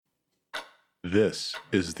This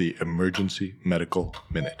is the Emergency Medical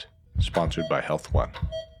Minute, sponsored by Health One.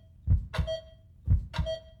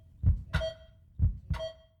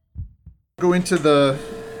 We're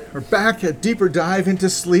back, a deeper dive into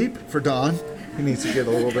sleep for Don. He needs to get a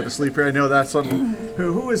little bit of sleep here. I know that's something.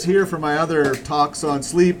 Who was here for my other talks on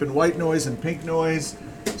sleep and white noise and pink noise?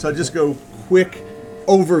 So I'll just go quick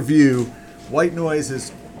overview. White noise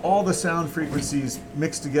is all the sound frequencies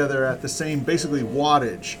mixed together at the same, basically,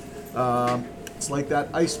 wattage. It's like that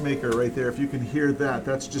ice maker right there. If you can hear that,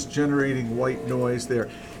 that's just generating white noise there.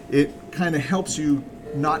 It kind of helps you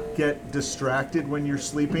not get distracted when you're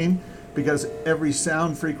sleeping because every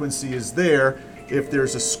sound frequency is there. If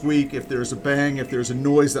there's a squeak, if there's a bang, if there's a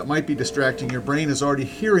noise that might be distracting, your brain is already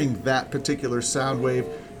hearing that particular sound wave,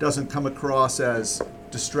 doesn't come across as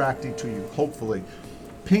distracting to you, hopefully.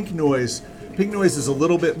 Pink noise is a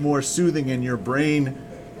little bit more soothing and your brain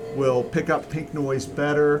will pick up pink noise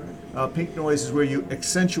better. Pink noise is where you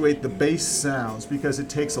accentuate the bass sounds because it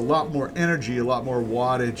takes a lot more energy, a lot more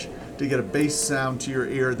wattage to get a bass sound to your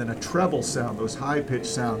ear than a treble sound, those high-pitched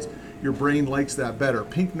sounds. Your brain likes that better.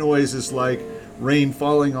 Pink noise is like rain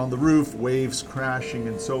falling on the roof, waves crashing,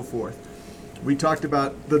 and so forth. We talked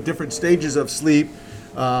about the different stages of sleep.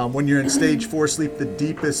 When you're in stage 4 sleep, the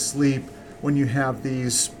deepest sleep, when you have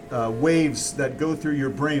these waves that go through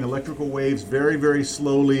your brain, electrical waves very, very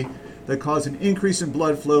slowly, that cause an increase in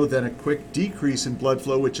blood flow, then a quick decrease in blood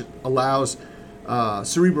flow, which allows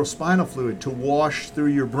cerebrospinal fluid to wash through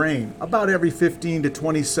your brain about every 15 to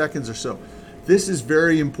 20 seconds or so. This is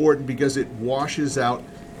very important because it washes out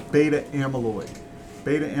beta amyloid.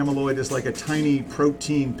 Beta amyloid is like a tiny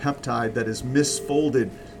protein peptide that is misfolded,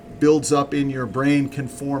 builds up in your brain, can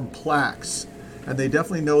form plaques. And they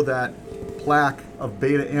definitely know that plaque of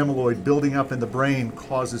beta amyloid building up in the brain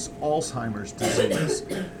causes Alzheimer's disease.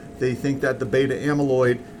 They think that the beta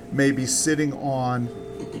amyloid may be sitting on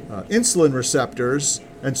insulin receptors,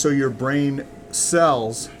 and so your brain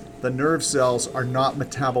cells, the nerve cells, are not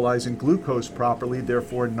metabolizing glucose properly,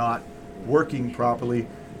 therefore not working properly,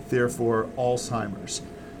 therefore Alzheimer's.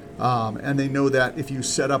 And they know that if you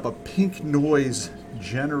set up a pink noise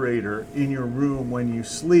generator in your room when you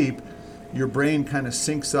sleep, your brain kind of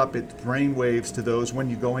syncs up its brain waves to those. When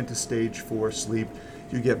you go into stage 4 sleep,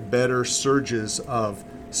 you get better surges of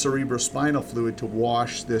cerebrospinal fluid to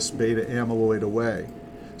wash this beta amyloid away.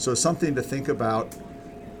 So something to think about.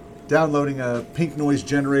 Downloading a pink noise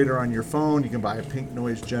generator on your phone. You can buy a pink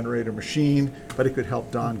noise generator machine, but it could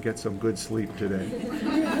help Don get some good sleep today.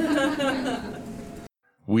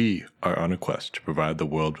 We are on a quest to provide the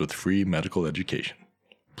world with free medical education.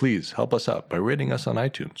 Please help us out by rating us on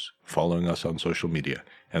iTunes, following us on social media,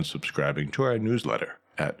 and subscribing to our newsletter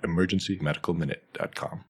at emergencymedicalminute.com.